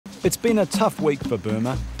It's been a tough week for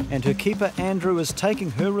Burma, and her keeper Andrew is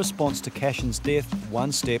taking her response to Cashin's death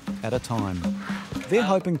one step at a time. They're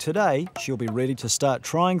hoping today she'll be ready to start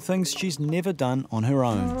trying things she's never done on her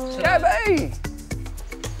own. Gabby!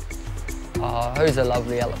 Oh, who's a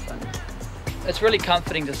lovely elephant? It's really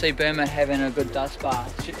comforting to see Burma having a good dust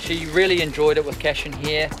bath. She really enjoyed it with Cashin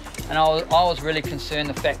here, and I was really concerned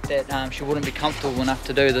the fact that she wouldn't be comfortable enough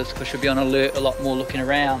to do this because she'll be on alert a lot more looking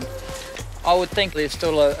around. I would think there's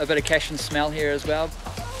still a bit of Cashin smell here as well.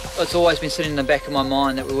 It's always been sitting in the back of my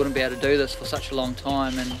mind that we wouldn't be able to do this for such a long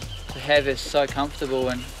time, and to have her so comfortable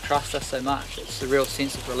and trust us so much, it's a real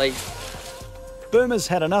sense of relief. Burma's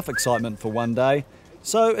had enough excitement for one day,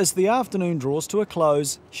 so as the afternoon draws to a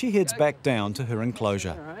close, she heads back down to her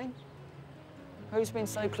enclosure. All right. Who's been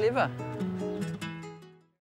so clever?